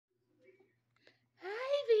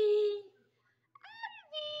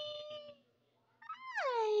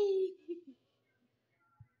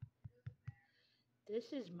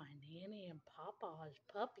This is my Nanny and Papa's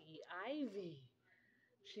puppy, Ivy.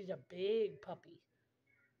 She's a big puppy.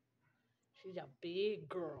 She's a big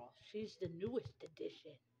girl. She's the newest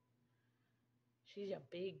addition. She's a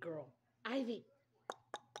big girl. Ivy.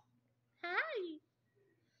 Hi.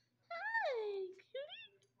 Hi,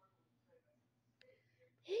 cutie.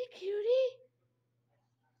 Hey, cutie.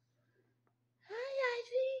 Hi,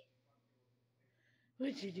 Ivy.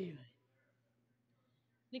 What you doing?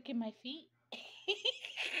 Look at my feet.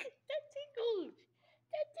 That tickles.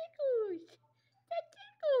 That tickles. That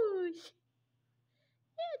tickles.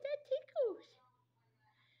 Yeah, that tickles.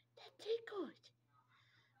 That tickles.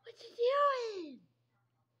 What you doing?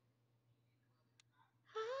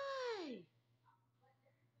 Hi.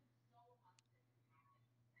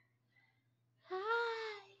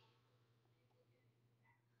 Hi.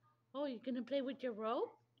 Oh, you gonna play with your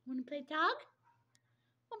rope? Wanna play tug?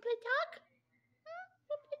 Wanna play tug? Huh?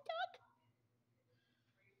 Wanna play tug?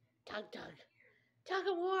 Tug, tug. Tug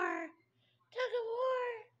of war. Tug of war.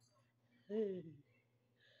 Tug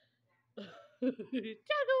of war. Tug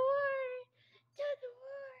of war. Tug of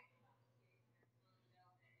war.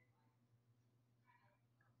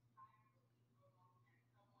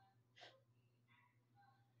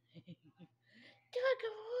 Tug of war. Tug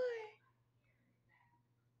of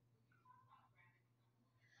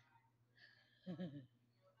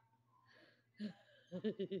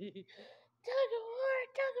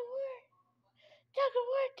war. Tug of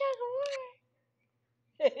war. Tug of war.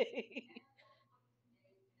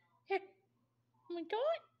 Here, want me to do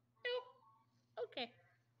it? No. Okay.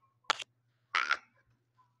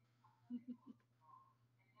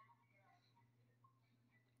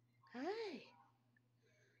 Hi.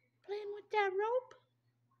 Playing with that rope?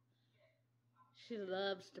 She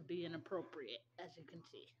loves to be inappropriate, as you can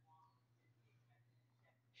see.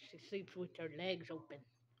 She sleeps with her legs open.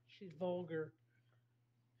 She's vulgar.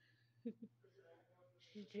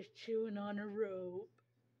 She's just chewing on her rope.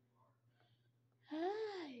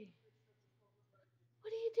 Hi.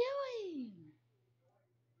 What are you doing?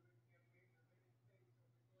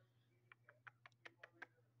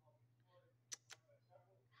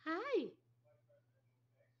 Hi.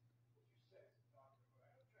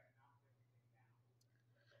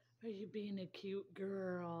 Are you being a cute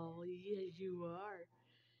girl? Yes, you are.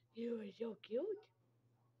 You are so cute.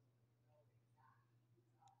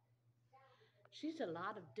 She's a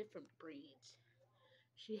lot of different breeds.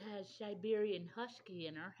 She has Siberian Husky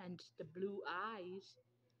in her, hence the blue eyes.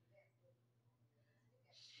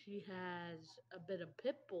 She has a bit of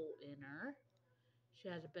pit bull in her. She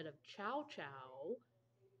has a bit of chow chow.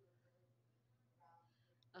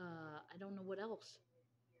 I don't know what else.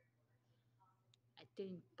 I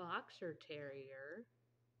think boxer terrier.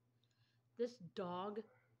 This dog,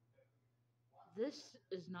 this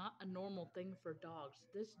is not a normal thing for dogs.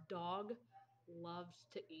 This dog loves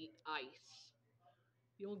to eat ice.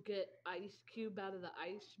 You'll get ice cube out of the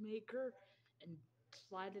ice maker and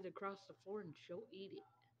slide it across the floor and she'll eat it.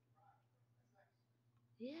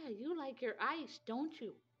 Yeah, you like your ice, don't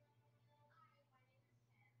you?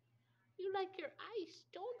 You like your ice,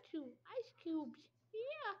 don't you? Ice cubes.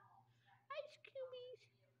 Yeah, ice cubies.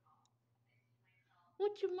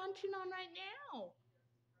 What you munching on right now?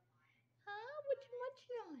 Huh? What you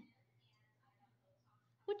munching on?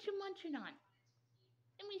 What you munching on?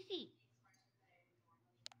 Let me see.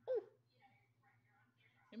 Oh,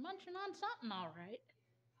 you're munching on something, all right.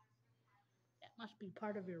 That must be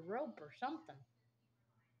part of your rope or something.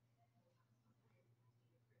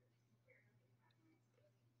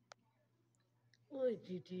 What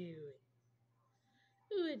you doing?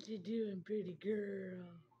 What you doing, pretty girl?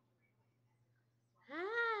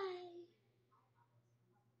 Hi.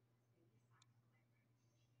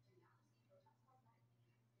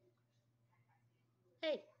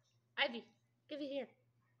 Hey, Ivy, give it here.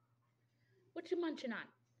 What you munching on?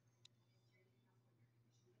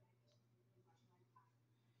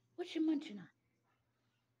 What you munching on?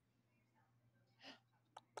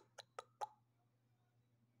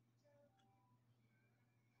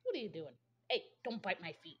 What are you doing? Hey, don't bite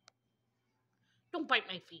my feet. Don't bite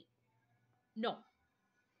my feet. No.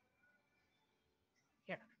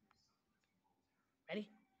 Here. Ready?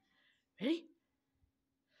 Ready?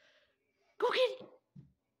 Go get it.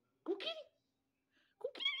 Go get it. Go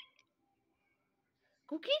get it.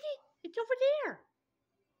 Go get it. It's over there.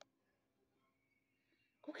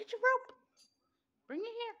 Go get your rope. Bring it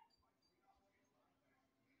here.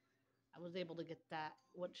 I was able to get that,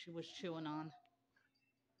 what she was chewing on.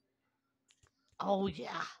 Oh,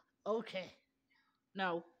 yeah. Okay.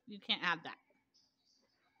 No, you can't have that.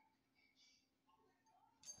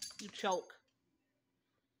 You choke.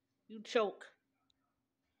 You choke.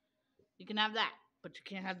 You can have that, but you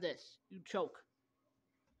can't have this. You choke.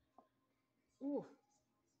 Ooh.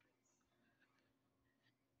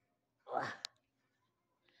 Ugh.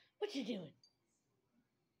 What you doing?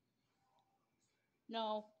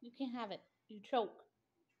 No, you can't have it. You choke.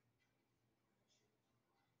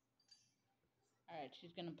 All right,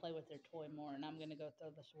 she's gonna play with her toy more, and I'm gonna go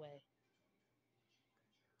throw this away.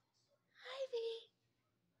 Ivy,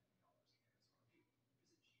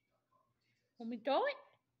 want me to throw it?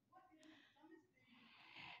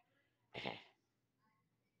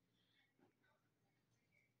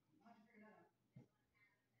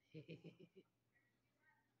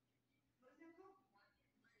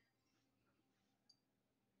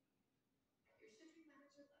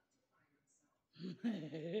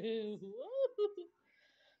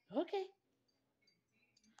 Okay,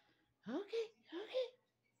 okay, okay.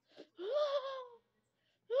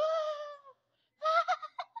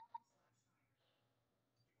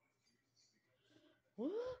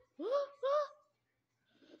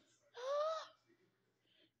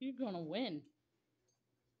 You're gonna win.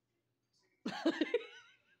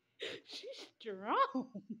 She's strong.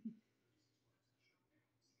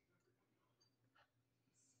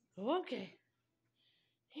 Okay,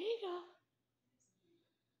 here you go.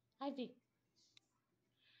 Ivy,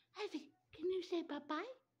 Ivy, can you say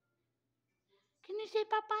bye-bye? Can you say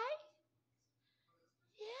bye-bye?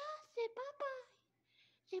 Yeah, say bye-bye.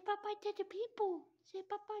 Say bye-bye to the people. Say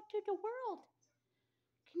bye-bye to the world.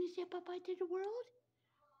 Can you say bye-bye to the world?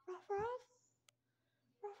 Ruff, ruff.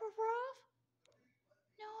 Ruff, ruff, ruff.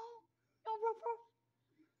 No, no, ruff, ruff.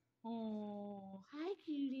 Oh, hi,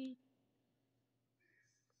 cutie.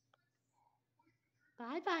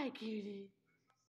 Bye-bye, cutie.